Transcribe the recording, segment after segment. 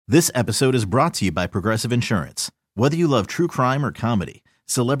This episode is brought to you by Progressive Insurance. Whether you love true crime or comedy,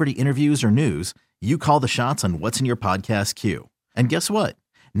 celebrity interviews or news, you call the shots on what's in your podcast queue. And guess what?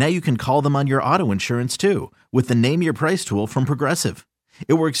 Now you can call them on your auto insurance too with the Name Your Price tool from Progressive.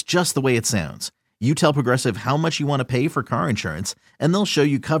 It works just the way it sounds. You tell Progressive how much you want to pay for car insurance, and they'll show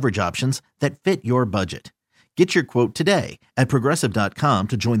you coverage options that fit your budget. Get your quote today at Progressive.com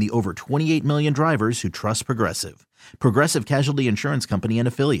to join the over 28 million drivers who trust Progressive. Progressive Casualty Insurance Company and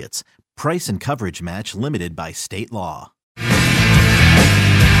Affiliates. Price and coverage match limited by state law.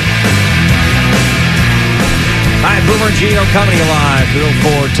 Hi, Boomer and Gino coming live to the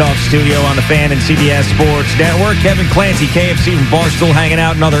Ford Talk Studio on the Fan and CBS Sports Network. Kevin Clancy, KFC from Barstool, hanging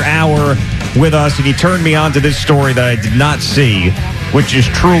out another hour with us. And he turned me on to this story that I did not see, which is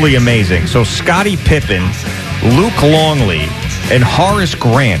truly amazing. So Scottie Pippen, Luc Longley, and Horace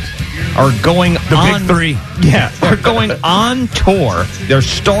Grant are going big three. Yeah, they're going on tour. They're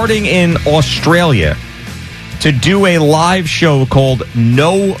starting in Australia to do a live show called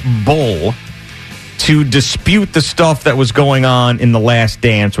No Bull to dispute the stuff that was going on in The Last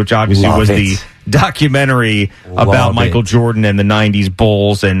Dance, which obviously was the documentary about Michael Jordan and the 90s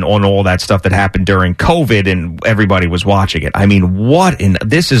Bulls and on all that stuff that happened during COVID, and everybody was watching it. I mean,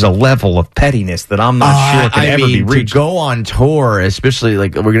 this is a level of pettiness that I'm not sure can ever be reached. To go on tour, especially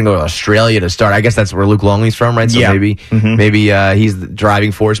like we're going to go to Australia to start. I guess that's where Luc Longley's from, right? So yeah. maybe he's the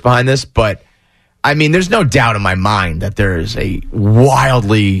driving force behind this. But I mean, there's no doubt in my mind that there is a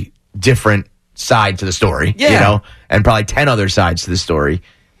wildly different side to the story, you know, and probably 10 other sides to the story.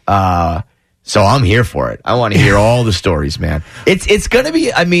 So I'm here for it. I want to hear all the stories, man. It's going to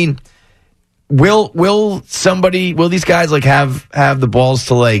be, I mean, will these guys like have the balls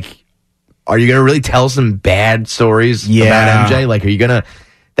to like, are you going to really tell some bad stories about MJ? Like, are you going to,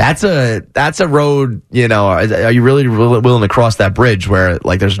 that's a road, you know, are you really willing to cross that bridge where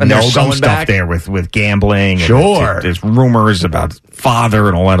like there's some stuff back? there with gambling. Sure. And there's rumors about father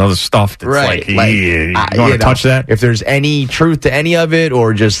and all that other stuff. That's right. You want to touch that? If there's any truth to any of it,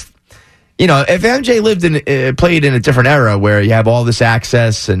 or just, you know, if MJ played in a different era where you have all this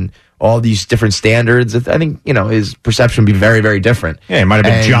access and all these different standards, I think, you know, his perception would be very, very different. Yeah, it might have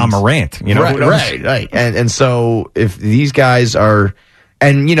been John Morant, you know. Right. And so if these guys are,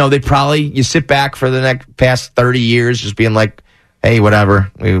 and, you know, you sit back for the past 30 years just being like, hey,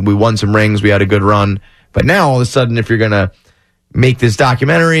 whatever, we won some rings, we had a good run. But now all of a sudden, if you're going to make this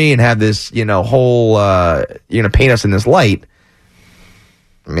documentary and have this, you know, whole, you're going to paint us in this light,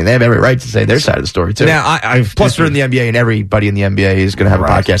 I mean, they have every right to say their side of the story, too. Now, Plus, they're in the NBA, and everybody in the NBA is going to have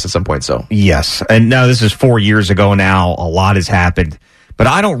a podcast at some point. So yes. And now this is 4 years ago now. A lot has happened. But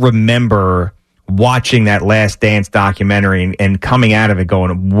I don't remember watching that Last Dance documentary and coming out of it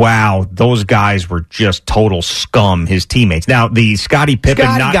going, wow, those guys were just total scum, his teammates. Now, the Scottie Pippen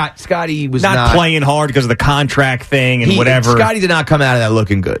Scottie was not playing hard because of the contract thing and whatever. Scottie did not come out of that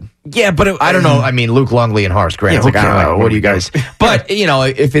looking good. Yeah, but I don't know. I mean, Luc Longley and Horace Grant. I don't know. What do you guys? But, you know,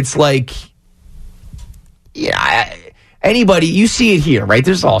 if it's like, anybody, you see it here, right?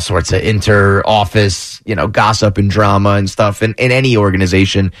 There's all sorts of inter-office, you know, gossip and drama and stuff in any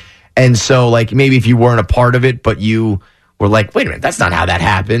organization. And so, like, maybe if you weren't a part of it, but you were like, wait a minute, that's not how that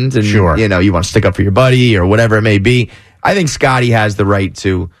happened. And, you know, you want to stick up for your buddy or whatever it may be. I think Scottie has the right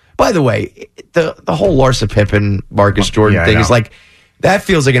to. By the way, the whole Larsa Pippen, Marcus Jordan thing is like, that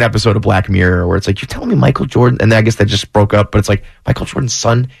feels like an episode of Black Mirror where it's like, you're telling me Michael Jordan, and then I guess they just broke up, but it's like Michael Jordan's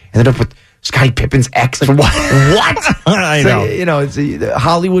son ended up with Scottie Pippen's ex. Like, what? I know. You know,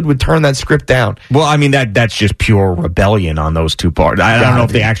 Hollywood would turn that script down. Well, I mean, that's just pure rebellion on those two parts. I don't know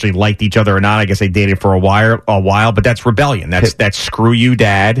if they actually liked each other or not. I guess they dated for a while, but that's rebellion. That's screw you,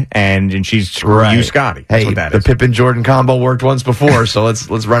 Dad, and she's screw you, Scottie. That's what that is. The Pippen Jordan combo worked once before, so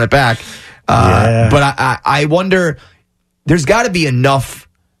let's run it back. But I wonder, there's got to be enough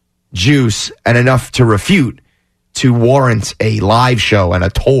juice and enough to refute to warrant a live show and a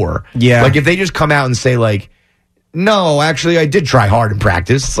tour. Yeah. Like, if they just come out and say, like, no, actually, I did try hard in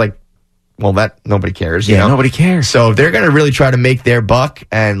practice. It's like, well, that nobody cares. You know? Nobody cares. So if they're going to really try to make their buck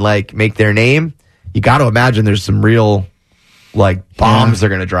and, like, make their name, you got to imagine there's some real, like, bombs they're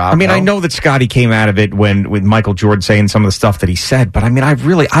going to drop. I mean, I know that Scottie came out of it with Michael Jordan saying some of the stuff that he said, but I mean,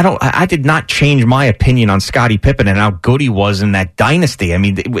 I did not change my opinion on Scottie Pippen and how good he was in that dynasty. I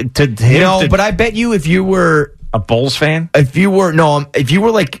mean, but I bet you if you were a Bulls fan, if you were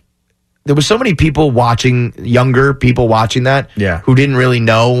like, there was so many people watching, younger people watching that, who didn't really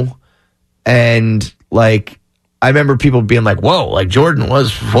know, and like, I remember people being like, whoa, like Jordan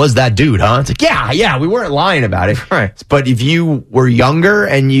was that dude, huh? It's like, yeah, we weren't lying about it. Right. But if you were younger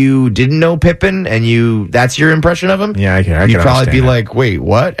and you didn't know Pippen and that's your impression of him, I can you'd probably be that. like, wait,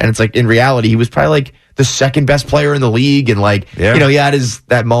 what? And it's like, in reality, he was probably like the second best player in the league. And like, he had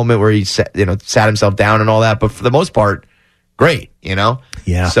that moment where he sat himself down and all that. But for the most part, great,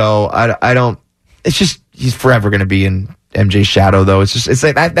 Yeah. So I don't, it's just, he's forever going to be in MJ's shadow, though. It's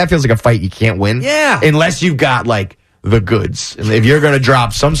like that feels like a fight you can't win. Yeah. Unless you've got like the goods. And if you're going to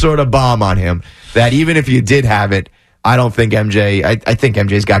drop some sort of bomb on him, that even if you did have it, I don't think MJ. I think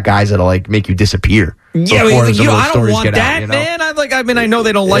MJ's got guys that'll like make you disappear. Yeah, I don't want that, man. I know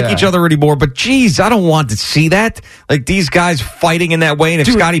they don't like each other anymore, but geez, I don't want to see that. Like these guys fighting in that way, and if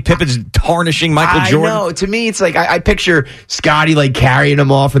Scottie Pippen's tarnishing Michael Jordan, I know. To me, it's like I picture Scottie like carrying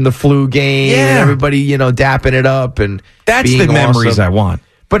him off in the flu game, and everybody dapping it up, and that's the memories I want.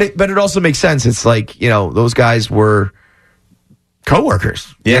 But it also makes sense. It's like those guys were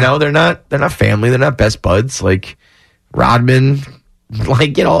coworkers. Yeah. They're not family. They're not best buds. Like Rodman.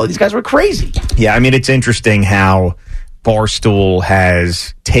 Like, these guys were crazy. Yeah, I mean, it's interesting how Barstool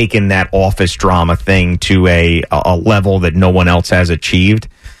has taken that office drama thing to a level that no one else has achieved.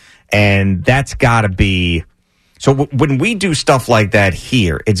 And that's got to be... So when we do stuff like that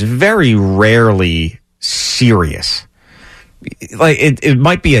here, it's very rarely serious. Like, it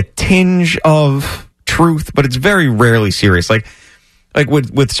might be a tinge of truth, but it's very rarely serious. Like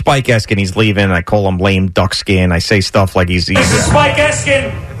with Spike Eskin, he's leaving. I call him lame duck skin. I say stuff like he's This is Spike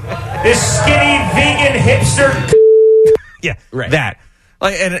Eskin, this skinny vegan hipster. Yeah, right. That.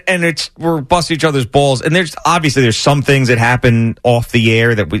 Like, and we're busting each other's balls. And there's some things that happen off the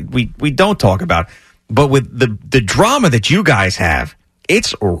air that we don't talk about. But with the drama that you guys have,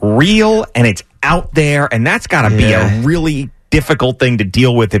 it's real and it's out there, and that's got to be a really difficult thing to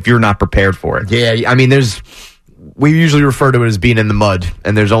deal with if you're not prepared for it. Yeah, I mean, we usually refer to it as being in the mud,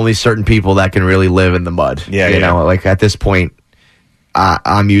 and there's only certain people that can really live in the mud. Yeah, like at this point,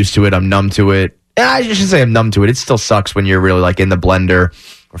 I'm used to it. I'm numb to it. I should say I'm numb to it. It still sucks when you're really like in the blender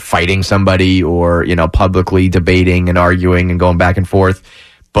or fighting somebody or, publicly debating and arguing and going back and forth.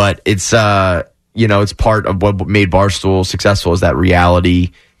 But it's, it's part of what made Barstool successful is that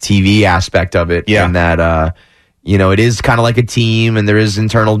reality TV aspect of it. Yeah. And that, it is kind of like a team, and there is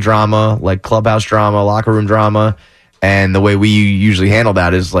internal drama, like clubhouse drama, locker room drama. And the way we usually handle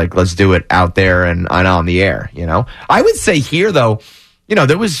that is like, let's do it out there and on the air, I would say here, though,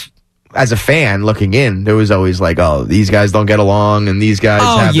 there was, as a fan looking in, there was always like, oh, these guys don't get along, and these guys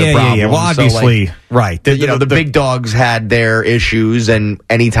have their problems. Yeah. Well, obviously, so, like, right. The big dogs had their issues, and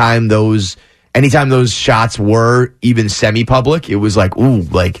anytime those shots were even semi-public, it was like, ooh,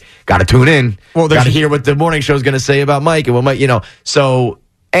 like, got to tune in. Well, got to hear what the morning show is going to say about Mike and what Mike, So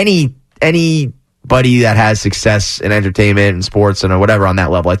anybody that has success in entertainment and sports and whatever on that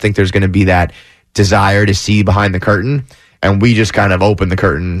level, I think there's going to be that desire to see behind the curtain, and we just kind of open the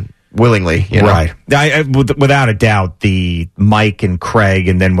curtain willingly, Right. Without a doubt, the Mike and Craig,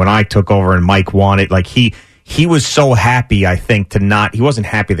 and then when I took over and Mike won it, like he was so happy, I think, he wasn't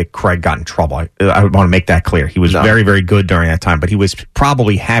happy that Craig got in trouble. I want to make that clear. He was very, very good during that time, but he was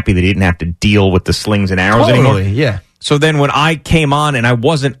probably happy that he didn't have to deal with the slings and arrows anymore. Yeah. So then when I came on and I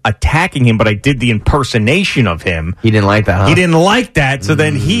wasn't attacking him, but I did the impersonation of him. He didn't like that, huh? He didn't like that. So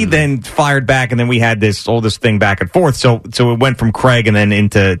then he fired back, and then we had this thing back and forth. So it went from Craig and then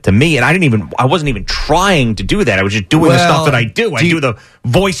into me. And I wasn't even trying to do that. I was just doing the stuff that I do. I do the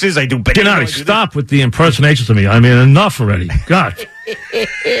voices. I do. Stop with the impersonations of me. I mean, enough already. God. Do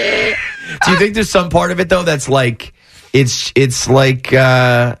you think there's some part of it though that's like it's like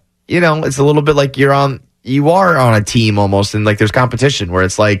it's a little bit like you are on a team almost, and like there's competition where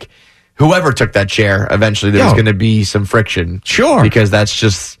it's like whoever took that chair, eventually there's going to be some friction. Sure. Because that's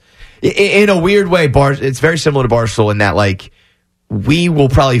just, in a weird way, it's very similar to Barstool in that like we will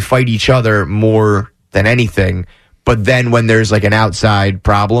probably fight each other more than anything. But then when there's like an outside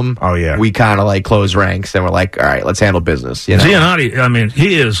problem, we kind of like close ranks and we're like, all right, let's handle business. Giannotti, I mean,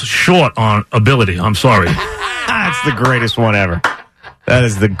 he is short on ability. I'm sorry. That's the greatest one ever. That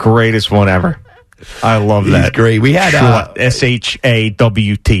is the greatest one ever. I love that. He's great. We had short,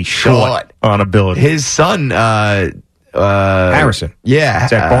 SHAWT, short on ability. His son, Harrison. Yeah,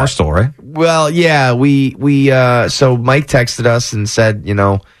 it's at Barstool, right? Well, yeah. We so Mike texted us and said, do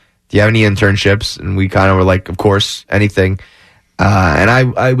you have any internships? And we kind of were like, of course, anything. And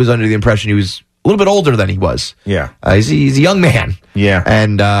I was under the impression he was a little bit older than he was. Yeah, he's a young man. Yeah,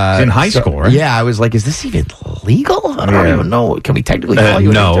 and he's in high school, right? Yeah, I was like, is this even legal? I don't even know. Can we technically call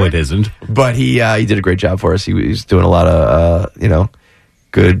you? No, it isn't. But he did a great job for us. He was doing a lot of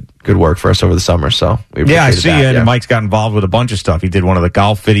good work for us over the summer. So we appreciate I see that. it. And Mike's got involved with a bunch of stuff. He did one of the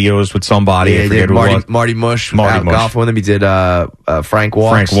golf videos with somebody. Yeah, I forget he who it did was. Marty Mush. Marty Mush. Golf with him. He did Frank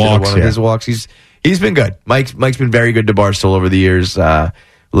Walks. Frank did Walks, one of his walks. He's been good. Mike's been very good to Barstool over the years,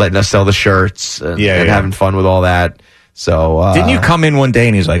 letting us sell the shirts and having fun with all that. So didn't you come in one day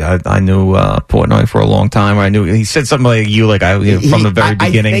and he's like, I knew Portnoy for a long time. Or he said something like you, like from the very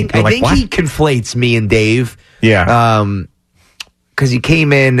beginning. I think he conflates me and Dave. Yeah. Because he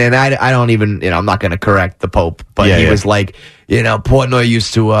came in, and I don't even, I'm not going to correct the Pope, but he was like, Portnoy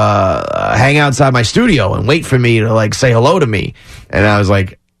used to hang outside my studio and wait for me to like say hello to me, and I was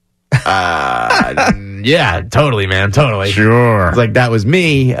like, yeah, totally, man, totally, sure. It's like that was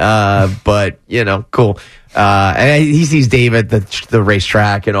me, but cool. And he sees Dave at the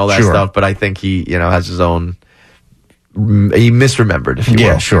racetrack and all that stuff, but I think he, has his own. He misremembered, if you will.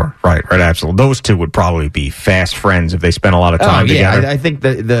 Yeah, sure. Right, absolutely. Those two would probably be fast friends if they spent a lot of time together. I think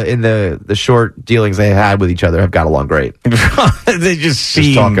in the short dealings they had with each other have got along great. They just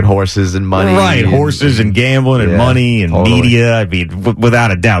talking horses and money. Right, horses and gambling and money and media. I mean,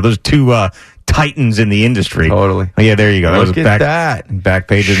 without a doubt. Those two titans in the industry. Totally. Oh, yeah, there you go. Look at that. Back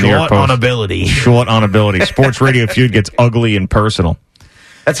page of the New York Post. Short on ability. Sports Radio Feud gets ugly and personal.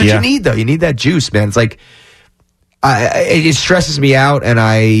 That's what you need, though. You need that juice, man. It's like, it stresses me out, and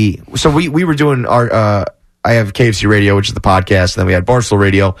we were doing our I have KFC Radio, which is the podcast, and then we had Barstool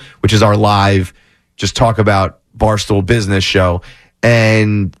Radio, which is our live just talk about Barstool business show.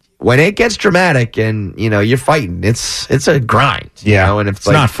 And when it gets dramatic and you're fighting, it's a grind. And it's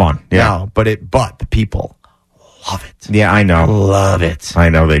like, not fun. No, but the people love it. Yeah, I know. Love it. I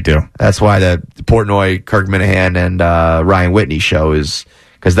know they do. That's why the Portnoy, Kirk Minahan, and Ryan Whitney show is.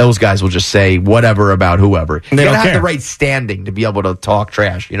 Because those guys will just say whatever about whoever. You gotta have the right standing to be able to talk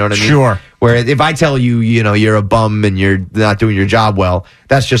trash. You know what I mean? Sure. Where if I tell you, you're a bum and you're not doing your job well,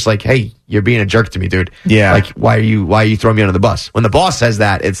 that's just like, hey, you're being a jerk to me, dude. Yeah. Like, why are you throwing me under the bus? When the boss says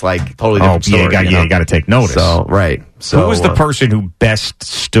that, it's like totally different story. You got to take notice. So right. So who was the person who best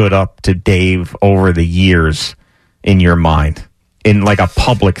stood up to Dave over the years in your mind? In like a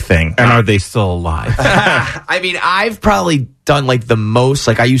public thing. And are they still alive? I mean, I've probably done like the most.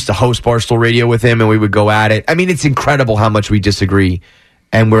 Like I used to host Barstool Radio with him and we would go at it. I mean, it's incredible how much we disagree.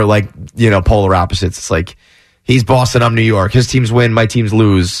 And we're like, polar opposites. It's like he's Boston, I'm New York. His teams win, my teams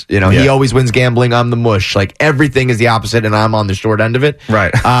lose. He always wins gambling, I'm the mush. Like everything is the opposite and I'm on the short end of it.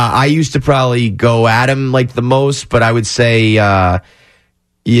 Right. I used to probably go at him like the most, but I would say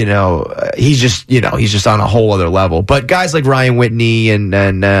he's just on a whole other level. But guys like Ryan Whitney and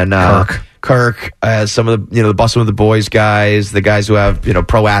Kirk, some of the Bustin' with the Boys guys, the guys who have,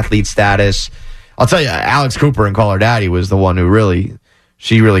 pro athlete status. I'll tell you, Alex Cooper and Call Her Daddy was the one who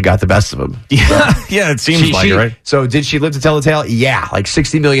she really got the best of him. Yeah, it seems like it, right? So did she live to tell the tale? Yeah, like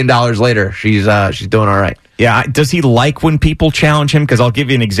 $60 million later, she's doing all right. Yeah, does he like when people challenge him? Because I'll give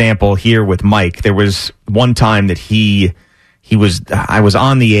you an example here with Mike. There was one time that I was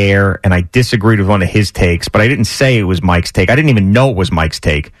on the air and I disagreed with one of his takes, but I didn't say it was Mike's take. I didn't even know it was Mike's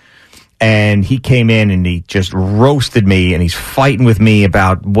take. And he came in and he just roasted me and he's fighting with me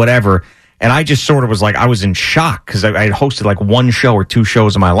about whatever. And I just sort of was like, I was in shock because I had hosted like one show or two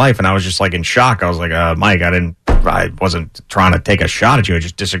shows in my life. And I was just like in shock. I was like, Mike, I wasn't trying to take a shot at you. I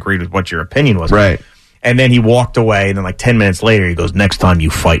just disagreed with what your opinion was. Right. And then he walked away. And then like 10 minutes later, he goes, next time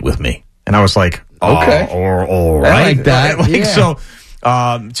you fight with me. And I was like, okay. All right. I like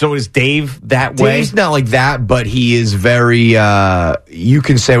that. So is Dave that way? Dave's not like that, but he is very, you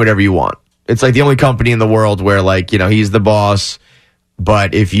can say whatever you want. It's like the only company in the world where he's the boss,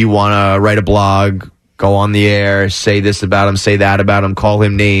 but if you want to write a blog, go on the air, say this about him, say that about him, call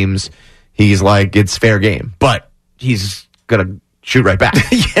him names, he's like, it's fair game. But he's going to shoot right back.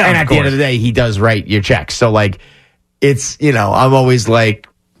 And at the end of the day, he does write your checks. So it's, I'm always like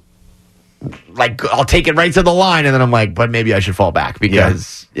I'll take it right to the line, and then I'm like, but maybe I should fall back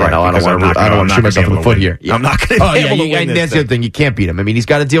because I don't want to shoot myself in the foot here. Yeah. I'm not going to be able to win and this that's the other thing. You can't beat him. I mean, he's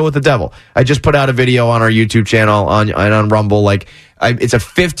got to deal with the devil. I just put out a video on our YouTube channel on Rumble. It's a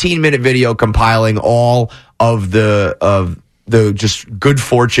 15-minute video compiling all of the just good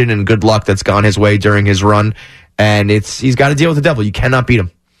fortune and good luck that's gone his way during his run, and he's got to deal with the devil. You cannot beat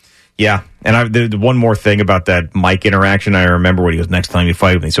him. Yeah, and the one more thing about that Mike interaction, I remember when he goes, next time you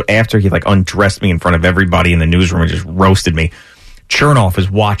fight with me. So after he undressed me in front of everybody in the newsroom and just roasted me, Chernoff is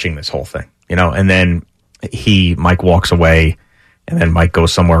watching this whole thing, and then Mike walks away, and then Mike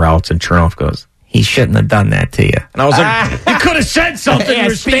goes somewhere else, and Chernoff goes, he shouldn't have done that to you. And I was like, you could have said something. You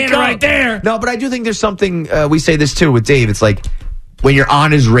were standing right there. No, but I do think there's something, we say this too with Dave, it's like, when you're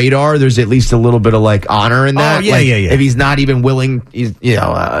on his radar, there's at least a little bit of like honor in that. Oh, yeah, like, yeah. If he's not even willing, he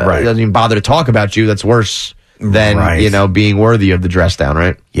doesn't even bother to talk about you. That's worse than being worthy of the dress down,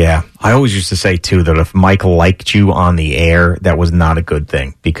 right? Yeah. I always used to say too that if Mike liked you on the air, that was not a good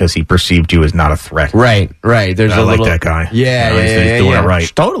thing because he perceived you as not a threat. Right. There's I like that guy. Yeah, he's doing it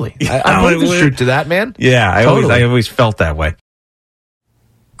right. Totally. I believe the truth to that, man. Yeah, I always felt that way.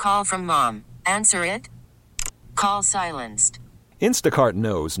 Call from mom. Answer it. Call silenced. Instacart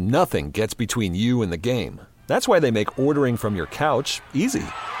knows nothing gets between you and the game. That's why they make ordering from your couch easy.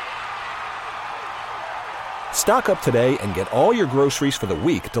 Stock up today and get all your groceries for the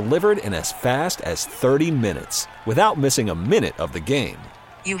week delivered in as fast as 30 minutes without missing a minute of the game.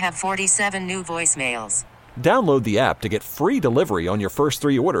 You have 47 new voicemails. Download the app to get free delivery on your first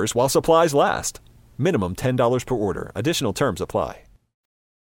 3 orders while supplies last. Minimum $10 per order. Additional terms apply.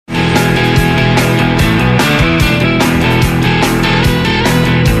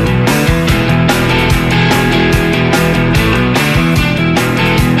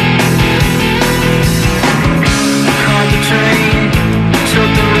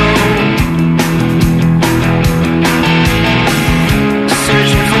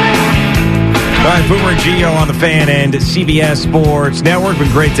 All right, Boomer and Gio on the Fan and CBS Sports Network.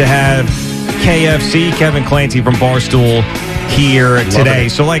 Been great to have KFC, Kevin Clancy from Barstool, here today.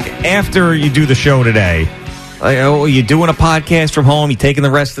 So, after you do the show today, you doing a podcast from home? You taking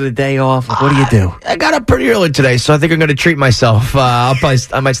the rest of the day off? What do you do? I got up pretty early today, so I think I'm going to treat myself.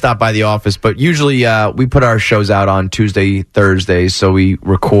 I might stop by the office, but usually we put our shows out on Tuesday, Thursday, so we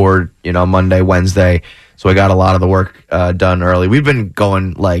record, Monday, Wednesday. So I got a lot of the work done early. We've been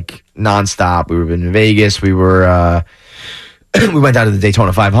going nonstop. We were in Vegas. We were we went down to the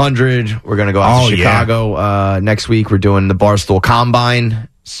Daytona 500. We're going to go out to Chicago next week. We're doing the Barstool Combine.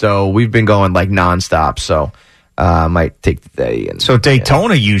 So we've been going nonstop. So I might take the day. So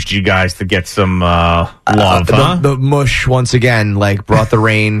Daytona used you guys to get some love, huh? The mush once again brought the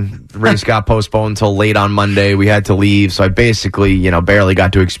rain. The race got postponed until late on Monday. We had to leave, so I basically barely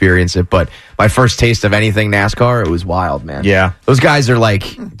got to experience it. But my first taste of anything NASCAR, it was wild, man. Yeah, those guys are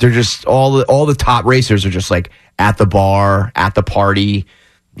they're just all the top racers are just at the bar, at the party.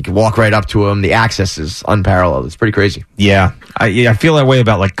 You can walk right up to them. The access is unparalleled. It's pretty crazy. Yeah. I feel that way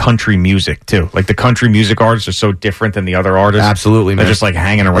about country music too. The country music artists are so different than the other artists. Absolutely, man. They're just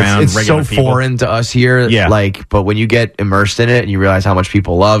hanging around. It's so people. Foreign to us here. Yeah. But when you get immersed in it and you realize how much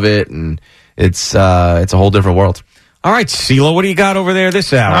people love it, and it's a whole different world. All right, CeeLo, what do you got over there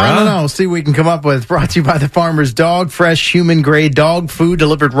this hour? I don't know. See what we can come up with. Brought to you by the Farmer's Dog. Fresh, human-grade dog food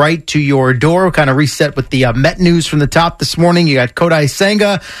delivered right to your door. We'll kind of reset with the Met news from the top this morning. You got Kodai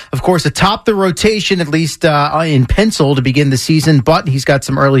Senga, of course, atop the rotation, at least in pencil to begin the season, but he's got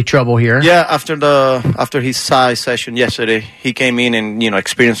some early trouble here. Yeah, after his size session yesterday, he came in and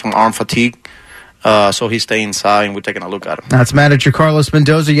experienced some arm fatigue. So he's staying inside, and we're taking a look at him. That's manager Carlos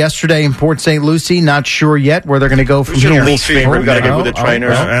Mendoza yesterday in Port St. Lucie. Not sure yet where they're going to go from here. Least favorite. We got to get with the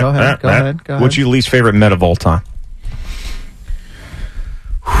trainers. Go ahead. What's your least favorite Met of all time?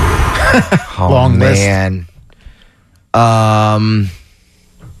 Long man.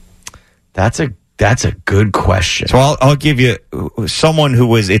 That's a good question. So I'll give you someone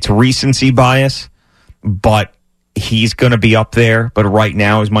who it's recency bias, but he's going to be up there. But right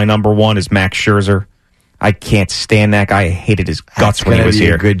now is my number one is Max Scherzer. I can't stand that guy. I hated his guts when he was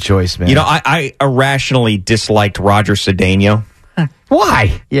here. A good choice, man. I irrationally disliked Roger Cedeno.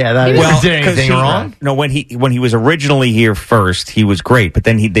 Why? Yeah, he did anything wrong. No, when he was originally here first, he was great. But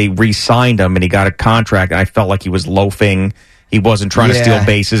then they re-signed him and he got a contract, and I felt like he was loafing. He wasn't trying to steal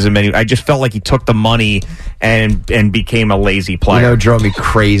bases, and I just felt like he took the money and became a lazy player. What drove me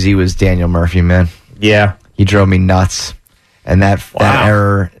crazy was Daniel Murphy, man. Yeah. He drove me nuts. And that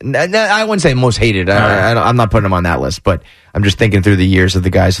error, I wouldn't say most hated. I'm not putting him on that list, but I'm just thinking through the years of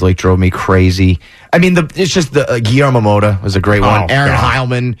the guys who drove me crazy. I mean, it's just Guillermo Mota was a great one. Aaron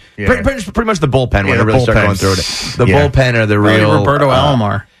Heilman, pretty much the bullpen when I really started going through it. The bullpen are the real. Roberto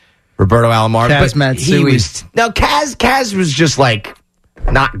Alomar. Kaz Matsui. Kaz was just not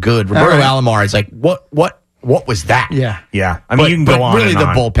good. Roberto Alomar is what was that? Yeah. I mean, you can go on. Really, and the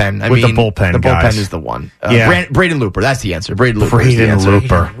on. bullpen. The bullpen. The guys. bullpen is the one. Braden Looper. That's the answer. Braden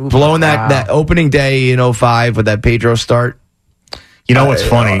Looper. Blowing that opening day in 05 with that Pedro start. You know what's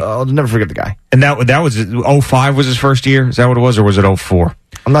funny? I'll never forget the guy. And that was 05 was his first year? Is that what it was, or was it 04?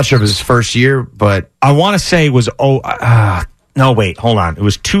 I'm not sure if it was his first year, but I want to say it was no, wait, hold on. It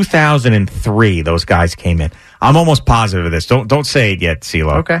was 2003 those guys came in. I'm almost positive of this. Don't say it yet,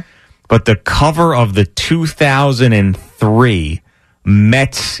 CeeLo. Okay. But the cover of the 2003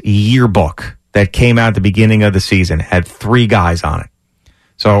 Mets yearbook that came out at the beginning of the season had 3 guys on it.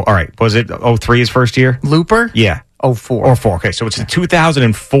 So, all right, was it 03 his first year? Looper? Yeah. 04. 04. Okay, so it's the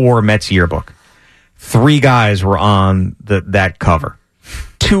 2004 Mets yearbook. 3 guys were on that cover.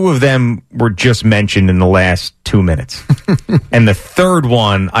 2 of them were just mentioned in the last 2 minutes. And the third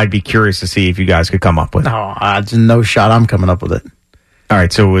one, I'd be curious to see if you guys could come up with. No, there's no shot I'm coming up with it. All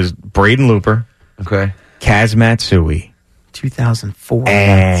right, so it was Braden Looper. Okay. Kaz Matsui. 2004.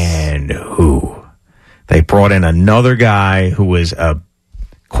 And who? They brought in another guy who was a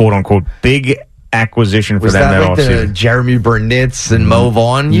quote-unquote big acquisition for was them that like the offseason. Jeremy Burnitz and Mo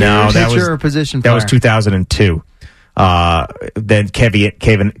Vaughn years? No, that Pitcher or position player? was 2002. Then Kevin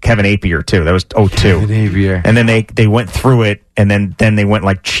Apier too. That was 02. Kevin Apier. And then they went through it, and then they went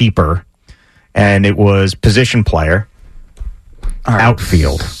like cheaper, and it was position player, All right.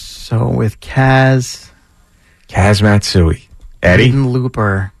 outfield. So with Kaz Matsui, Eddie, Braden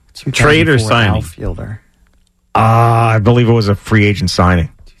Looper, 2004 Trade or signing? outfielder. I believe it was a free agent signing.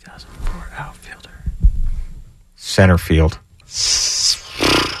 2004 outfielder. Center field.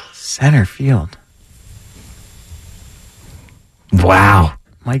 Center field. Wow.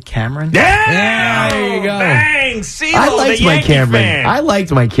 Mike Cameron? Yeah, there you go. Bang! See, I liked Mike Cameron. I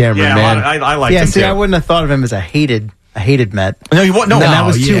liked Mike Cameron, yeah, man. I liked him Yeah, see, too. I wouldn't have thought of him as a hated Met. No, you no. And that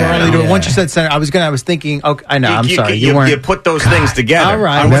was too yeah, early. yeah. Once you said center, I was thinking, okay, I know, I'm sorry. You weren't. You put those things together. All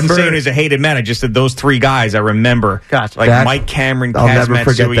right. I wasn't Remember- saying he was a hated man. I just said those 3 guys I remember. Gotcha. Like That- Mike Cameron, I'll Kaz never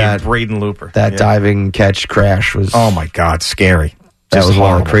forget Matsui, that. and Braden Looper. That Yeah. diving catch crash was. Oh, my God, scary. that Just was one of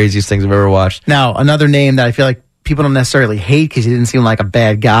horrible. the craziest things I've ever watched. Now, another name that I feel like people don't necessarily hate because he didn't seem like a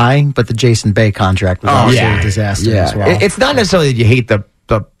bad guy, but the Jason Bay contract was also a disaster as well. It's not necessarily that you hate the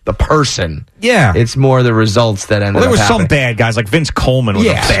person. Yeah. It's more the results that ended Well, there up was happening. some bad guys. Like Vince Coleman was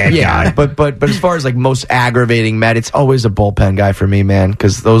a bad guy. But as far as like most aggravating, Matt, it's always a bullpen guy for me, man,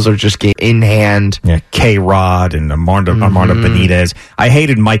 because those are just in hand. Yeah, K-Rod and Armando Benitez. I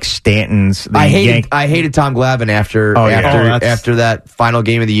hated Mike Stanton's. I hated Tom Glavine after that final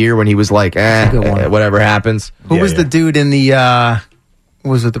game of the year when he was like, whatever happens. Who was the dude in the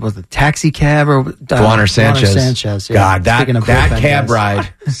was the taxi cab or Juaner Sanchez? Sanchez, yeah. God, that Speaking of cab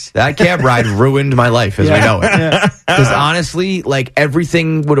bullpen guys. ride ruined my life as we know it. Because honestly, like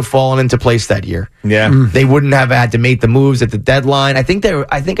everything would have fallen into place that year. Yeah. They wouldn't have had to make the moves at the deadline. I think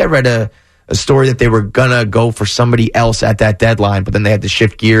I read a story that they were gonna go for somebody else at that deadline, but then they had to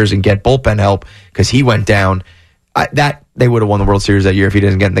shift gears and get bullpen help because he went down. That they would have won the World Series that year if he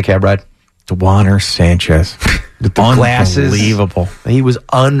didn't get in the cab ride. Juaner Sanchez. The glasses. Unbelievable. He was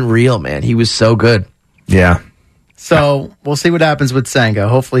unreal, man. He was so good. Yeah. So we'll see what happens with Senga.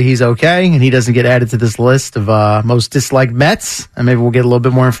 Hopefully he's okay and he doesn't get added to this list of most disliked Mets. And maybe we'll get a little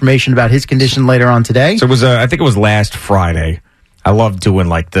bit more information about his condition later on today. So it was, I think it was last Friday. I love doing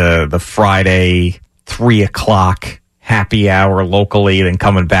like the Friday 3:00 happy hour locally, then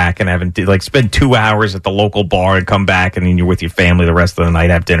coming back and having like spend 2 hours at the local bar and come back, and then you're with your family the rest of the night,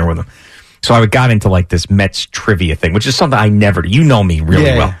 have dinner with them. So I got into like this Mets trivia thing, which is something I never do. You know me really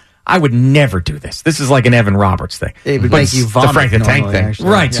well. I would never do this. This is like an Evan Roberts thing. It would make you vomit. The Frank the Tank thing. Actually.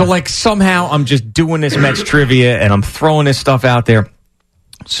 Right. Yeah. So like somehow I'm just doing this Mets trivia and I'm throwing this stuff out there.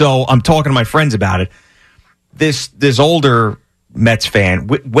 So I'm talking to my friends about it. This older Mets fan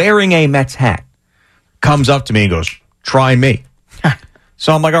wearing a Mets hat comes up to me and goes, "Try me."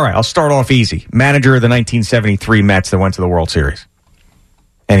 So I'm like, all right, I'll start off easy. Manager of the 1973 Mets that went to the World Series.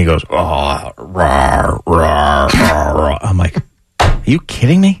 And he goes, "Oh, rah, rah, rah, rah." I'm like, are you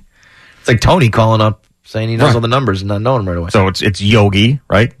kidding me? It's like Tony calling up saying he knows Right. all the numbers and not knowing them right away. So it's Yogi,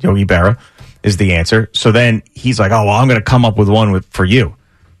 right? Yogi Berra is the answer. So then he's like, "Oh, well, I'm going to come up with one for you."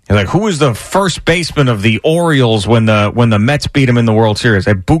 He's like, "Who was the first baseman of the Orioles when the Mets beat him in the World Series?"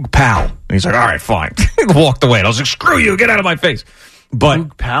 I Boog Powell. And he's like, "All right, fine." Walked away. And I was like, "Screw you, get out of my face." But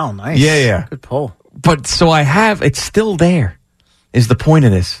Luke Powell, nice. Yeah. Good pull. But so it's still there, is the point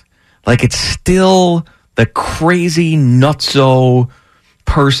of this. Like, it's still the crazy nutso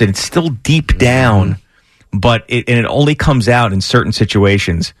person. It's still deep down, but it only comes out in certain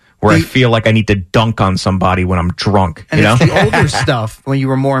situations where I feel like I need to dunk on somebody when I'm drunk. And You know? it's the older stuff when you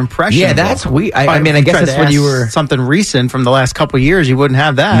were more impressionable. Yeah, that's weird. I mean, I guess Tried that's to when you ask were... something recent from the last couple of years. You wouldn't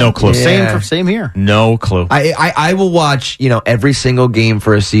have that. No clue. Yeah. Same here. No clue. I will watch, every single game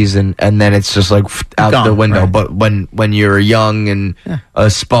for a season, and then it's just like out Gone, the window. right. But when you're young and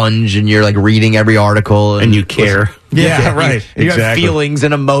a sponge and you're like reading every article And you care. Yeah, right. You have Exactly. feelings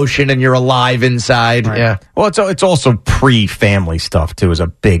and emotion, and you're alive inside. Right. Yeah, Well, it's also pre-family stuff too, is a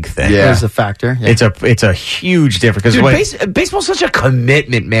big thing. Yeah. There's a factor. Yeah. It's a huge difference because baseball's such a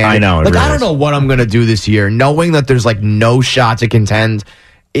commitment, man. I know, it Like really I don't is. know what I'm gonna do this year, knowing that there's like no shot to contend.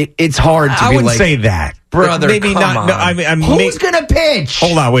 it's hard to I be wouldn't like, say that. brother, maybe come not. on. No, I mean, who's going to pitch?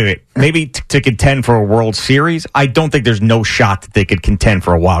 Hold on, wait. Maybe to contend for a World Series, I don't think there's no shot that they could contend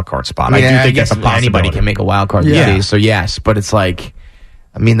for a wild card spot. I do think that's a possibility. Anybody can make a wild card these days, so yes. But it's like,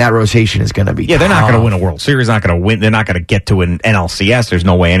 I mean, that rotation is going to be they're not tough. going to win a World Series. Not going to win. They're not going to get to an NLCS. There's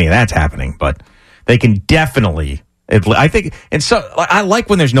no way any of that's happening. But they can definitely. I think, and so I like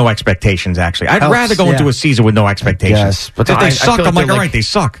when there's no expectations. Actually, I'd rather go into a season with no expectations. Yes, but if they suck, I'm like, all right, they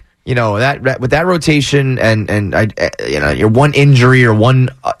suck. You know, that with that rotation and you're one injury or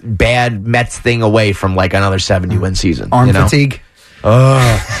one bad Mets thing away from like another 70-win season. Arm fatigue.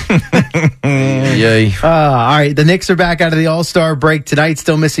 Yay. All right, the Knicks are back out of the All-Star break tonight,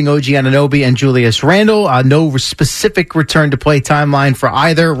 still missing OG Anunoby and Julius Randle. No specific return to play timeline for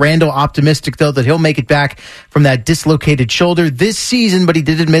either. Randle optimistic, though, that he'll make it back from that dislocated shoulder this season, but he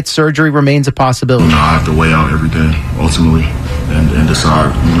did admit surgery remains a possibility. I have to weigh out everything, ultimately, and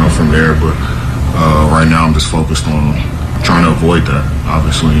decide, from there. But right now I'm just focused on trying to avoid that,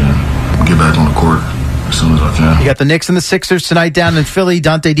 obviously, and get back on the court as soon as I can. You got the Knicks and the Sixers tonight down in Philly.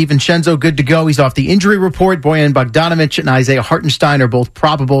 Dante DiVincenzo good to go. He's off the injury report. Bojan Bogdanovic and Isaiah Hartenstein are both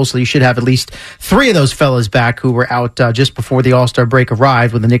probable, so you should have at least 3 of those fellas back who were out just before the All-Star break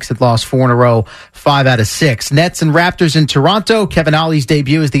arrived when the Knicks had lost 4 in a row, 5 out of 6. Nets and Raptors in Toronto. Kevin Ollie's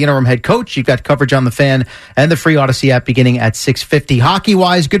debut as the interim head coach. You've got coverage on the Fan and the free Odyssey app beginning at 6:50.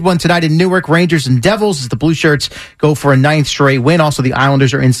 Hockey-wise, good one tonight in Newark. Rangers and Devils as the Blue Shirts go for a 9th straight win. Also, the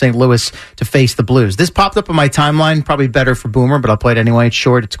Islanders are in St. Louis to face the Blues. This popped up on my timeline, probably better for Boomer, but I'll play it anyway. It's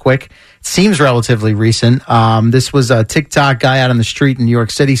short, it's quick. It seems relatively recent. This was a TikTok guy out on the street in New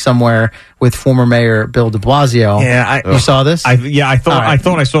York City somewhere with former Mayor Bill de Blasio. Yeah, you saw this? I thought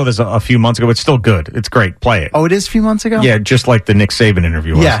I saw this a few months ago. It's still good. It's great. Play it. Oh, it is a few months ago? Yeah, just like the Nick Saban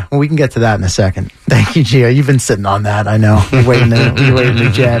interview was. Yeah, well, we can get to that in a second. Thank you, Gio. You've been sitting on that, I know. You're waiting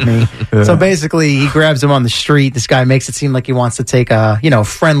to jab me. Yeah. So basically, he grabs him on the street. This guy makes it seem like he wants to take a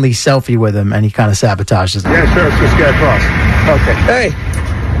friendly selfie with him, and he kind of sabotages him. Yeah, sure. Let's just get across. Okay.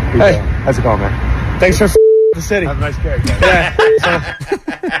 Hey, how's it going, man? Thanks for the city. Have a nice day. Yeah.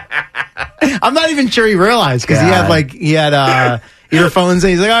 I'm not even sure he realized because he had earphones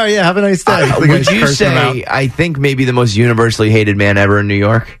and he's like, oh yeah, have a nice day. Would you say, I think maybe the most universally hated man ever in New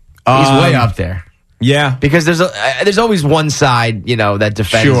York? He's way up there. Yeah, because there's always one side, that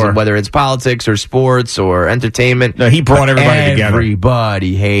defends him, whether it's politics or sports or entertainment. No, he brought everybody together.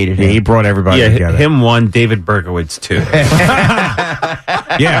 Everybody hated him. Yeah, he brought everybody together. Him one, David Berkowitz too.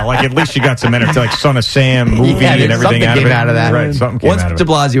 Yeah, like at least you got some entertainment, like Son of Sam movie and everything out of it. Out of that. Right, something came Once out of de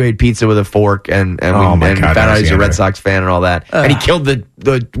Blasio ate pizza with a fork and found out he's a Red Sox fan and all that, and he killed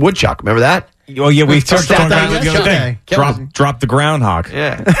the woodchuck. Remember that? Oh yeah, we talked about that the other day. Drop the groundhog.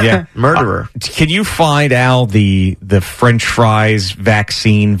 Yeah. Murderer. Can you find Al the French fries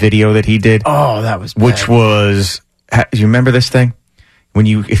vaccine video that he did? Oh, that was bad. Which was, you remember this thing?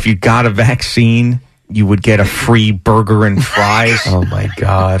 If you got a vaccine, you would get a free burger and fries. Oh my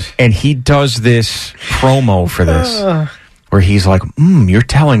God. And he does this promo for this where he's like, you're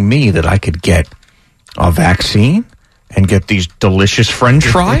telling me that I could get a vaccine and get these delicious French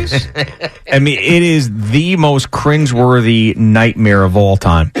fries? I mean, it is the most cringeworthy nightmare of all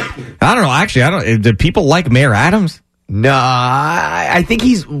time. I don't know. Actually, do people like Mayor Adams? No, I think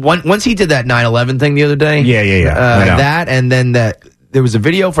once he did that 9/11 thing the other day. Yeah. That, and then there was a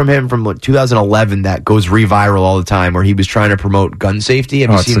video from him from 2011 that goes re-viral all the time where he was trying to promote gun safety.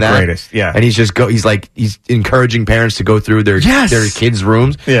 Have you seen that? Greatest. Yeah. And he's encouraging parents to go through their kids'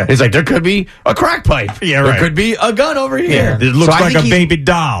 rooms. Yeah. He's like, there could be a crack pipe. Yeah, right. There could be a gun over here. Yeah. It looks like a baby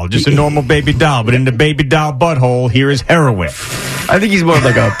doll, just a normal baby doll, but in the baby doll butthole, here is heroin. I think he's more of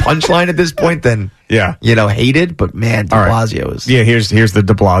like a punchline at this point than hated, but man, de Blasio is. Yeah, here's the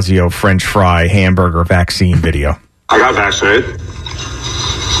de Blasio French fry hamburger vaccine video. I got vaccinated.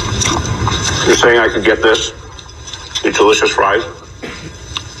 You're saying I could get this? These delicious fries?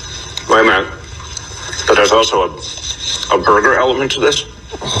 Wait a minute. But there's also a burger element to this?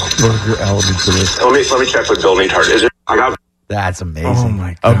 Burger element to this. Let me check with Bill Neathart. Is it? That's amazing. Oh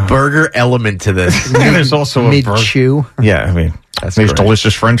my God. A burger element to this. And there's also a burger. Mid-chew. Yeah, I mean, these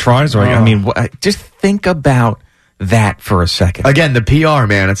delicious French fries. Right? I mean, just think about that for a second. Again, the PR,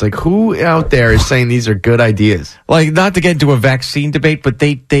 man. It's like, who out there is saying these are good ideas? Like, not to get into a vaccine debate, but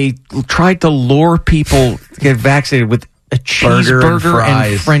they tried to lure people to get vaccinated with a cheeseburger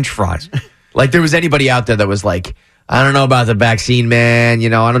and French fries. Like there was anybody out there that was like, I don't know about the vaccine, man.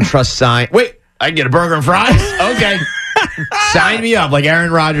 I don't trust science. Wait, I can get a burger and fries? Okay. Sign me up. Like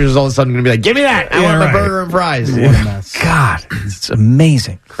Aaron Rodgers is all of a sudden going to be like, give me that. I want my burger and fries. God, it's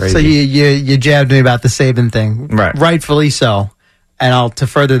amazing. Crazy. So you jabbed me about the Saban thing. Right. Rightfully so. And to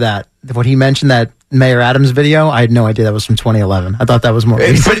further that, what he mentioned, that Mayor Adams video, I had no idea that was from 2011. I thought that was more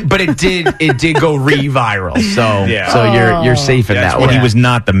recent. But it did go re-viral. So you're safe in that when way. he was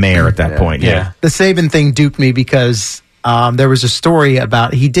not the mayor at that point. Yeah. The Saban thing duped me because there was a story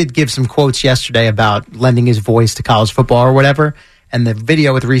about, he did give some quotes yesterday about lending his voice to college football or whatever. And the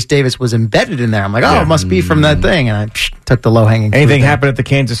video with Reese Davis was embedded in there. I'm like, it must be from that thing. And I took the low-hanging fruit. Anything happened at the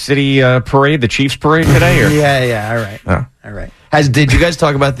Kansas City parade, the Chiefs parade today? Or? Yeah. All right. Did you guys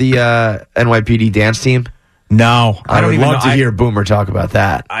talk about the NYPD dance team? No. I would love to hear Boomer talk about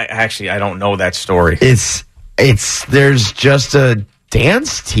that. I don't know that story. There's just a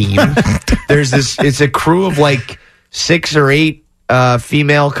dance team. It's a crew of like 6 or 8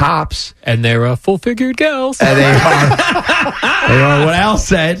 female cops. And they're full-figured gals. And they are what Al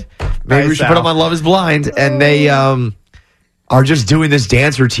said. Maybe we should put them on Love is Blind. And they are just doing this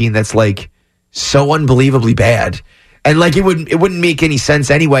dance routine that's like so unbelievably bad. And like it wouldn't make any sense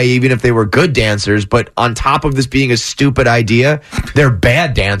anyway, even if they were good dancers. But on top of this being a stupid idea, they're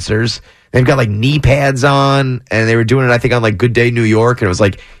bad dancers. They've got like knee pads on, and they were doing it, I think, on like Good Day New York. And it was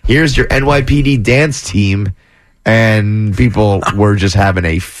like, here's your NYPD dance team. And people were just having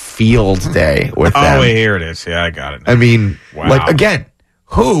a field day with them. Oh, here it is. Yeah, I got it now. I mean, wow. like, again,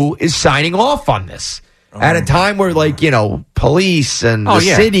 who is signing off on this? At a time where, like, police and the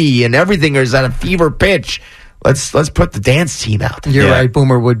city and everything is at a fever pitch. Let's put the dance team out there. You're right.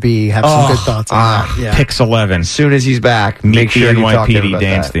 Boomer would have some good thoughts on that. Yeah. Pix 11. As soon as he's back, Meet make sure the you talk to him NYPD about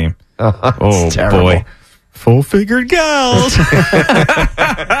dance that. team. Oh, boy. Full-figured gals.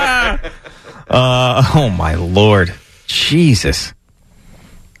 Oh, my Lord. Jesus.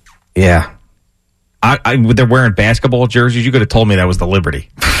 Yeah. They're wearing basketball jerseys. You could have told me that was the Liberty.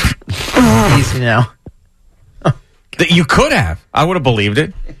 Easy now. You could have. I would have believed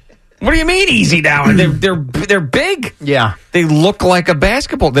it. What do you mean easy now? They're big. Yeah. They look like a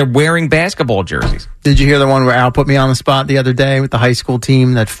basketball. They're wearing basketball jerseys. Did you hear the one where Al put me on the spot the other day with the high school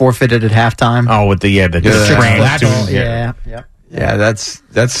team that forfeited at halftime? Oh, with the trans students. Yeah. Yeah, that's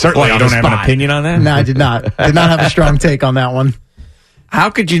certainly. Well, you don't have an opinion on that? No, I did not. Did not have a strong take on that one. How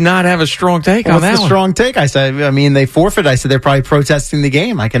could you not have a strong take on that What's the strong take? I said, they forfeited. I said, they're probably protesting the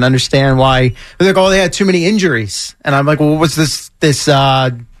game. I can understand why. They're like, they had too many injuries. And I'm like, well, what's this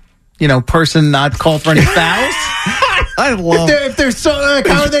person not called for any fouls? I love if they're so, like,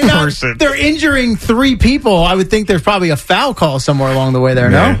 how are they not? They're injuring 3 people. I would think there's probably a foul call somewhere along the way there,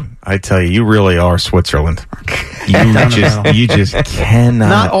 no? I tell you really are Switzerland. You just cannot.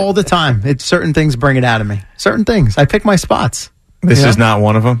 Not all the time. It's certain things bring it out of me. Certain things. I pick my spots. This is not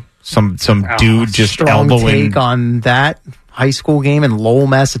one of them. Some dude just strong elbowing. Take on that high school game in Lowell,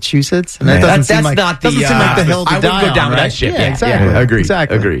 Massachusetts. And that's not the hill to I die would go down on, that right? ship. Yeah, exactly. Yeah. Agreed.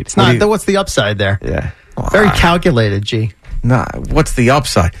 Exactly. Agreed. It's not. What's the upside there? Yeah. Very calculated, G. Nah, what's the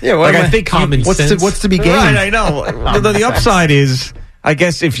upside? Yeah, I think common sense. What's to be gained? Right, I know. the upside is, I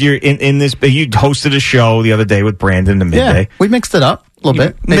guess, if you're in this, you hosted a show the other day with Brandon the midday. Yeah, we mixed it up a little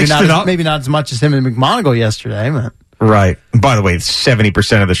bit. Maybe mixed it up. Maybe not as much as him and McMonagle yesterday, but. Right. By the way,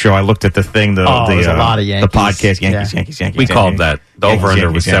 70% of the show, I looked at the thing, there's a lot of Yankees. the podcast, Yankees. We called that. The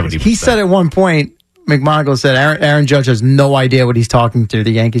over-under was 70%. He said at one point, McMonagle said, Aaron Judge has no idea what he's talking to. The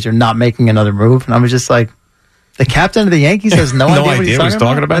Yankees are not making another move. And I was just like, the captain of the Yankees has no idea what he's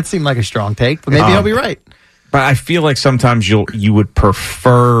talking about? That seemed like a strong take, but maybe he'll be right. But I feel like sometimes you would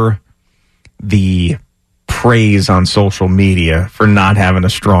prefer the praise on social media for not having a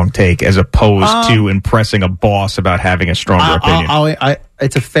strong take as opposed to impressing a boss about having a stronger opinion.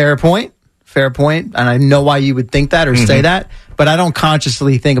 It's a fair point, and I know why you would think that or say that, but I don't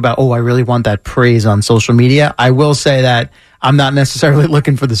consciously think about, I really want that praise on social media. I will say that I'm not necessarily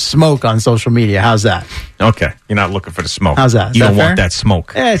looking for the smoke on social media. How's that? Okay. You're not looking for the smoke. How's that? You don't want that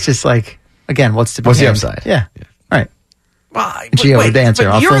smoke. Yeah, it's just like, again, what's the upside? Yeah. Right. Gio would answer.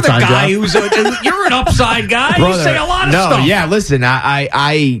 You're the guy you're an upside guy. Brother, you say a lot of stuff. Yeah, listen,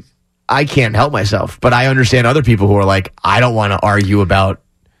 I can't help myself, but I understand other people who are like, I don't want to argue about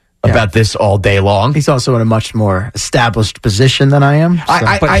this all day long. He's also in a much more established position than I am. So.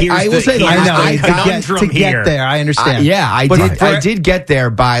 I will say, to get there, I understand. I did get there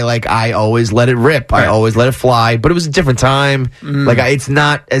by, like, I always let it rip. Right. I always let it fly, but it was a different time. Like, it's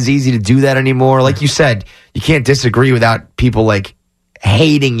not as easy to do that anymore. Like you said, you can't disagree without people, like,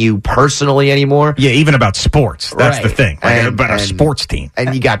 hating you personally anymore. Yeah, even about sports. That's the thing. Like, about a sports team.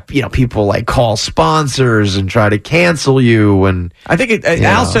 And you got, people like call sponsors and try to cancel you. And I think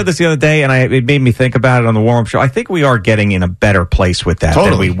Al said this the other day, and it made me think about it on the warm-up show. I think we are getting in a better place with that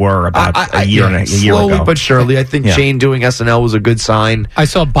than we were about a year ago. Slowly but surely. I think Shane doing SNL was a good sign. I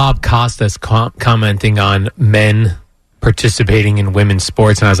saw Bob Costas commenting on men participating in women's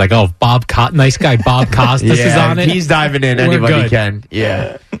sports, and I was like, "Oh, nice guy Bob Costas is on it. He's diving in. We're Anybody good. can.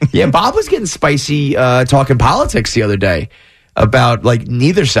 Yeah, yeah. Bob was getting spicy talking politics the other day about like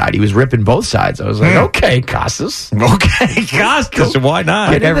neither side. He was ripping both sides. I was like, okay, Costas. Okay, Costas. Why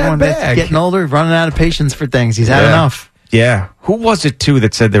not? Like everyone that's getting older, running out of patience for things. He's had enough. Yeah. Who was it, too,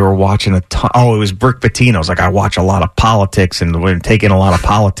 that said they were watching a ton? Oh, it was Brick Pitino's. Like, I watch a lot of politics and we're taking a lot of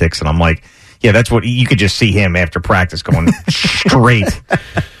politics. And I'm like, yeah, that's what you could just see him after practice going straight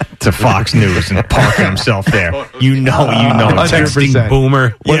to Fox News and parking himself there. You know. 100%.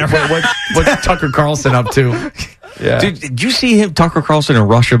 Boomer. What's Tucker Carlson up to? Yeah. Dude, did you see him, Tucker Carlson, in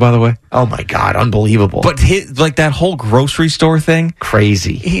Russia, by the way? Oh, my God. Unbelievable. But like that whole grocery store thing?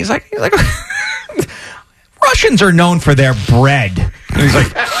 Crazy. He's like Russians are known for their bread. And he's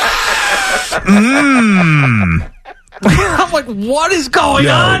like, I'm like, what is going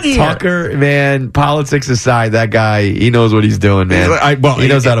on here? Tucker, man, politics aside, that guy, he knows what he's doing, man. He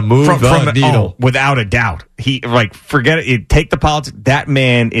knows how to move the needle. Without a doubt. He, like, forget it. You take the politics. That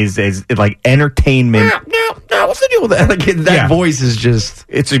man is like entertainment. No, what's the deal with that? Like, that voice is just...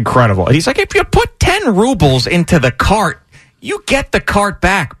 It's incredible. He's like, if you put 10 rubles into the cart, you get the cart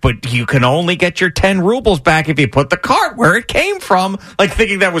back, but you can only get your 10 rubles back if you put the cart where it came from. Like,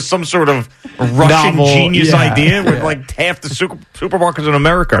 thinking that was some sort of Russian genius idea with like half the supermarkets in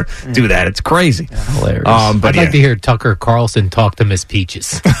America do that. It's crazy. Hilarious. I'd like to hear Tucker Carlson talk to Miss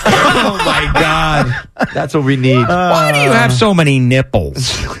Peaches. Oh, my God. That's what we need. Why do you have so many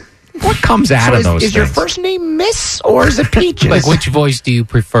nipples? What comes out of those things? Is your first name Miss or is it Peaches? Like, which voice do you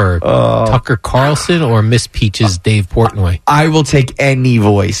prefer? Tucker Carlson or Miss Peaches Dave Portnoy? I will take any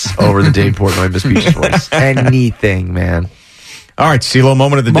voice over the Dave Portnoy Miss Peaches voice. Anything, man. All right, CeeLo,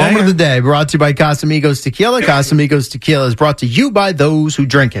 moment of the day. Moment of the day brought to you by Casamigos Tequila. Casamigos Tequila is brought to you by those who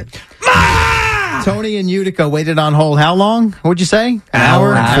drink it. Tony and Utica waited on hold how long? What'd you say? An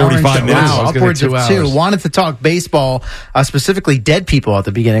hour and 45 minutes. Wow, upwards of 2. Wanted to talk baseball, specifically dead people at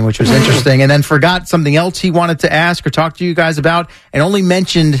the beginning, which was interesting, and then forgot something else he wanted to ask or talk to you guys about, and only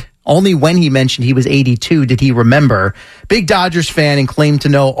when he mentioned he was 82 did he remember. Big Dodgers fan and claimed to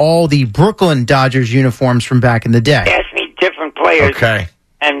know all the Brooklyn Dodgers uniforms from back in the day. Ask me different players. Okay.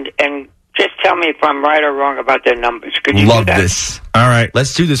 And just tell me if I'm right or wrong about their numbers. Could you Love do that? this. All right.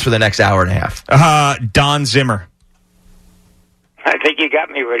 Let's do this for the next hour and a half. Don Zimmer. I think you got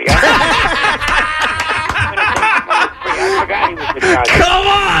me ready. I forgot he was the Dodgers. Come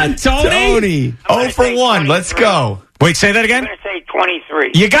on, Tony. 0 for 1. Let's go. Wait, say that again? I'm going to say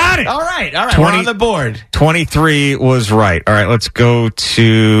 23. You got it. All right. We're on the board. 23 was right. All right, let's go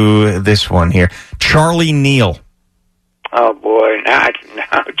to this one here. Charlie Neal. Oh, boy. No,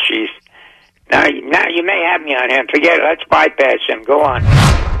 jeez. Now you may have me on him. Forget it. Let's bypass him. Go on.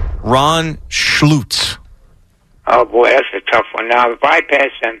 Ron Schlutz. Oh, boy, that's a tough one. Now,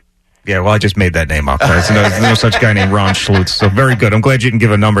 bypass him. Yeah, well, I just made that name up. There's no such guy named Ron Schlutz. So very good. I'm glad you didn't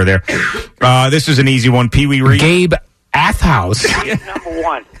give a number there. This is an easy one. Pee Wee Reese. Gabe Athhouse. Number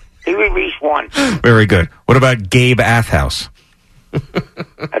 1. Pee Wee Reese 1. Very good. What about Gabe Athhouse?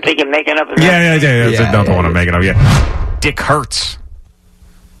 I think you're making up a Yeah. That's another one I'm making up. Yeah. Dick Hertz.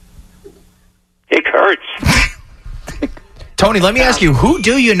 Dick Hertz. Tony, let me ask you, who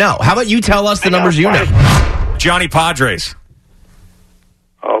do you know? How about you tell us the numbers you know? Johnny Padres.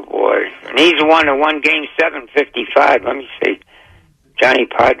 Oh, boy. And he's the one that won Game 7, 55. Let me see. Johnny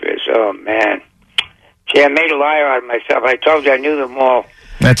Padres. Oh, man. See, I made a liar out of myself. I told you I knew them all.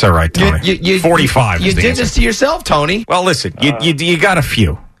 That's all right, Tony. 45 You did this to yourself, Tony. Well, listen, you got a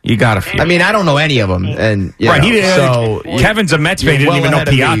few. You got a few. I mean, I don't know any of them. And, right. Kevin's a Mets fan. He didn't even know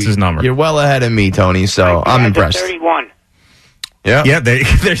Piazza's number. You're well ahead of me, Tony, so I'm impressed. 31. Yeah, there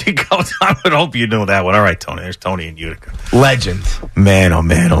you go. I would hope you know that one. All right, Tony. There's Tony and Utica. Legend. Man, oh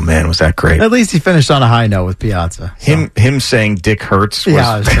man, was that great. At least he finished on a high note with Piazza. So. Him saying Dick Hertz was, it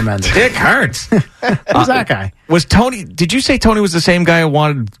was tremendous. Dick Hertz. Who's that guy? Was Tony, did you say Tony was the same guy who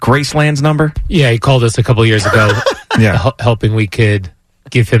wanted Graceland's number? Yeah, he called us a couple years ago hoping we could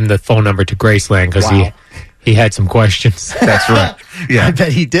give him the phone number to Graceland because he had some questions. That's right. Yeah, I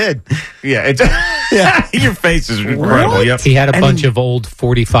bet he did. Yeah, your face is incredible. Yep. He had a bunch of old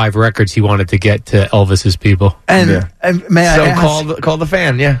 45 records he wanted to get to Elvis's people. And may I ask, call the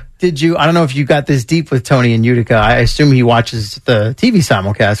fan. Yeah. Did you? I don't know if you got this deep with Tony and Utica. I assume he watches the TV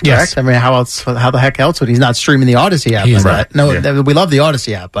simulcast, correct? Yes. I mean, how the heck else would he's not streaming the Odyssey app? Right. No, we love the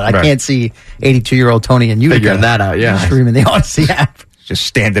Odyssey app, but I can't see 82-year-old Tony and Utica figuring that out. Yeah, streaming the Odyssey app. Just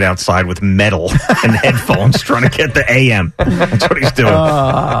standing outside with metal and headphones trying to get the AM. That's what he's doing.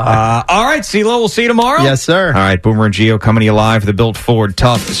 All right, CeeLo, we'll see you tomorrow. Yes, sir. All right, Boomer and Gio coming to you live from the Built Ford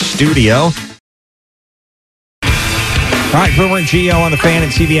Tough Studio. All right, Boomer and Gio on the Fan and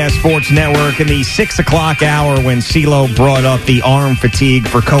CBS Sports Network in the 6 o'clock hour when CeeLo brought up the arm fatigue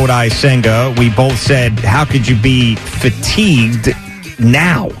for Kodai Senga. We both said, how could you be fatigued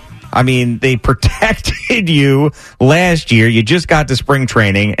now? I mean, they protected you last year. You just got to spring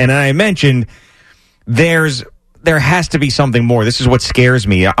training. And I mentioned there has to be something more. This is what scares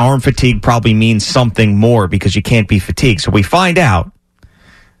me. Arm fatigue probably means something more because you can't be fatigued. So we find out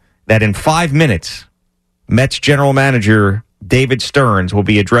that in 5 minutes, Mets general manager David Stearns will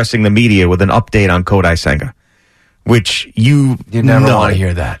be addressing the media with an update on Kodai Senga, which you never want to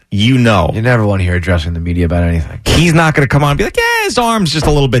hear that. You never want to hear addressing the media about anything. He's not going to come on and be like, yeah, his arm's just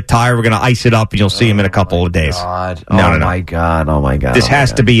a little bit tired. We're going to ice it up and you'll see him in a couple of days. God. No. My God. This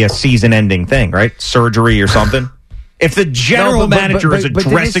has to be a season-ending thing, right? Surgery or something. If the general manager is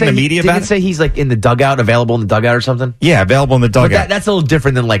addressing the media about it. Did it say he's like in the dugout, available in the dugout or something? Yeah, available in the dugout. But that's a little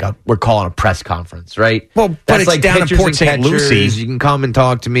different than like we're calling a press conference, right? Well, but that's it's like down in Port St. Lucie. You can come and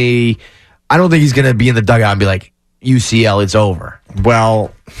talk to me. I don't think he's going to be in the dugout and be like, UCL, it's over.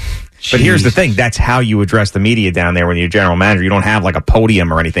 Well, but here's the thing. That's how you address the media down there when you're general manager. You don't have like a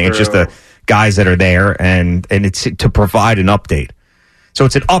podium or anything. It's just the guys that are there, and it's to provide an update. So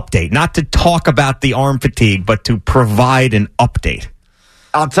it's an update, not to talk about the arm fatigue, but to provide an update.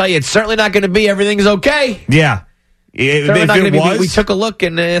 I'll tell you, it's certainly not going to be everything's okay. Yeah. If it was, we took a look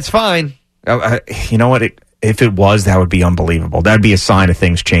and it's fine. You know what? If it was, that would be unbelievable. That would be a sign of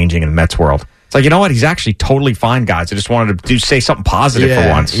things changing in the Mets world. It's like, you know what? He's actually totally fine, guys. I just wanted to say something positive for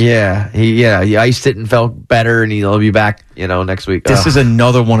once. Yeah. He iced it and felt better, and he'll be back, next week. This is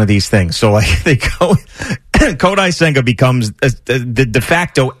another one of these things. So like they go, Kodai Senga becomes the de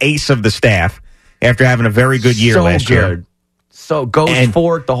facto ace of the staff after having a very good year last year. So goes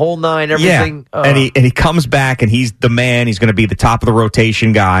for it, the whole nine, everything. Yeah. And he comes back, and he's the man. He's going to be the top of the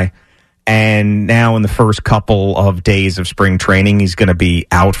rotation guy. And now in the first couple of days of spring training, he's going to be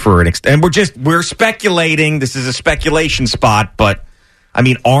out for an extent. And we're speculating. This is a speculation spot, but I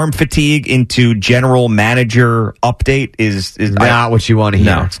mean, arm fatigue into general manager update is not what you want to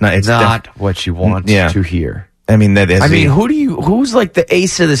hear. No, it's not. It's not what you want to hear. I mean, who's like the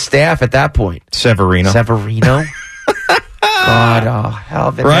ace of the staff at that point? Severino. God,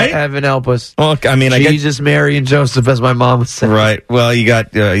 heaven, right? Heaven help us. Well, I mean, Jesus, Mary, and Joseph, as my mom would say. Right. Well, you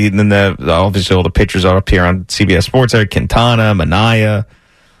got then obviously all the pictures are up here on CBS Sports. There, Quintana, Minaya,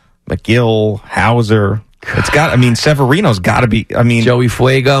 McGill, Hauser. Severino's got to be. I mean, Joey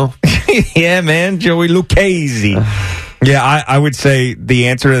Fuego. Yeah, man, Joey Lucchese. Yeah, I would say the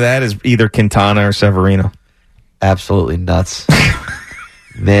answer to that is either Quintana or Severino. Absolutely nuts,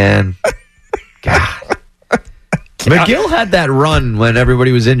 man. God. McGill had that run when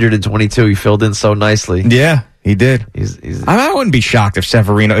everybody was injured in 22. He filled in so nicely. Yeah, he did. I wouldn't be shocked if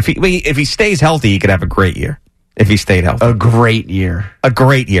Severino, if he stays healthy, he could have a great year. If he stayed healthy, a great year,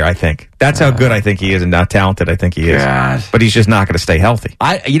 I think. That's how good I think he is, and how talented I think he is. God. But he's just not going to stay healthy.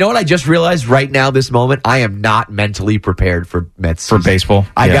 You know what I just realized right now, this moment, I am not mentally prepared for Mets for baseball.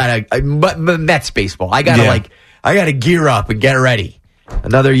 But Mets baseball. I gotta gear up and get ready.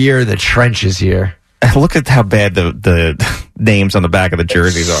 Another year in the trenches here. Look at how bad the names on the back of the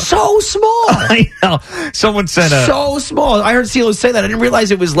jerseys are. So small. I know. Someone said so small. I heard CeeLo say that. I didn't realize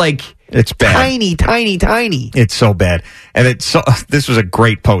it was like it's bad. Tiny. It's so bad. And this was a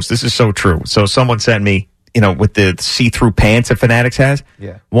great post. This is so true. So someone sent me, with the see-through pants that Fanatics has.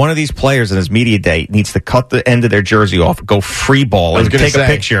 Yeah. One of these players in his media day needs to cut the end of their jersey off, go free ball, and take a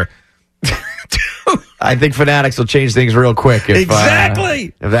picture. I think Fanatics will change things real quick if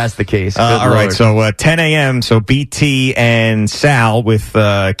that's the case. All right, so 10 a.m., so BT and Sal with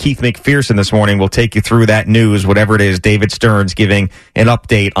Keith McPherson this morning will take you through that news, whatever it is. David Stearns giving an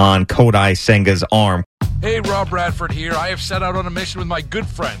update on Kodai Senga's arm. Hey, Rob Bradford here. I have set out on a mission with my good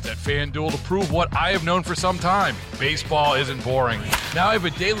friends at FanDuel to prove what I have known for some time. Baseball isn't boring. Now I have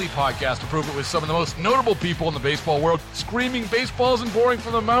a daily podcast to prove it with some of the most notable people in the baseball world, screaming baseball isn't boring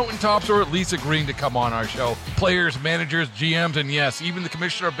from the mountaintops, or at least agreeing to come on our show. Players, managers, GMs, and yes, even the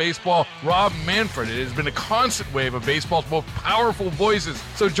commissioner of baseball, Rob Manfred. It has been a constant wave of baseball's most powerful voices.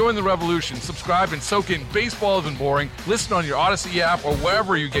 So join the revolution. Subscribe and soak in Baseball Isn't Boring. Listen on your Odyssey app or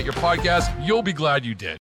wherever you get your podcasts. You'll be glad you did.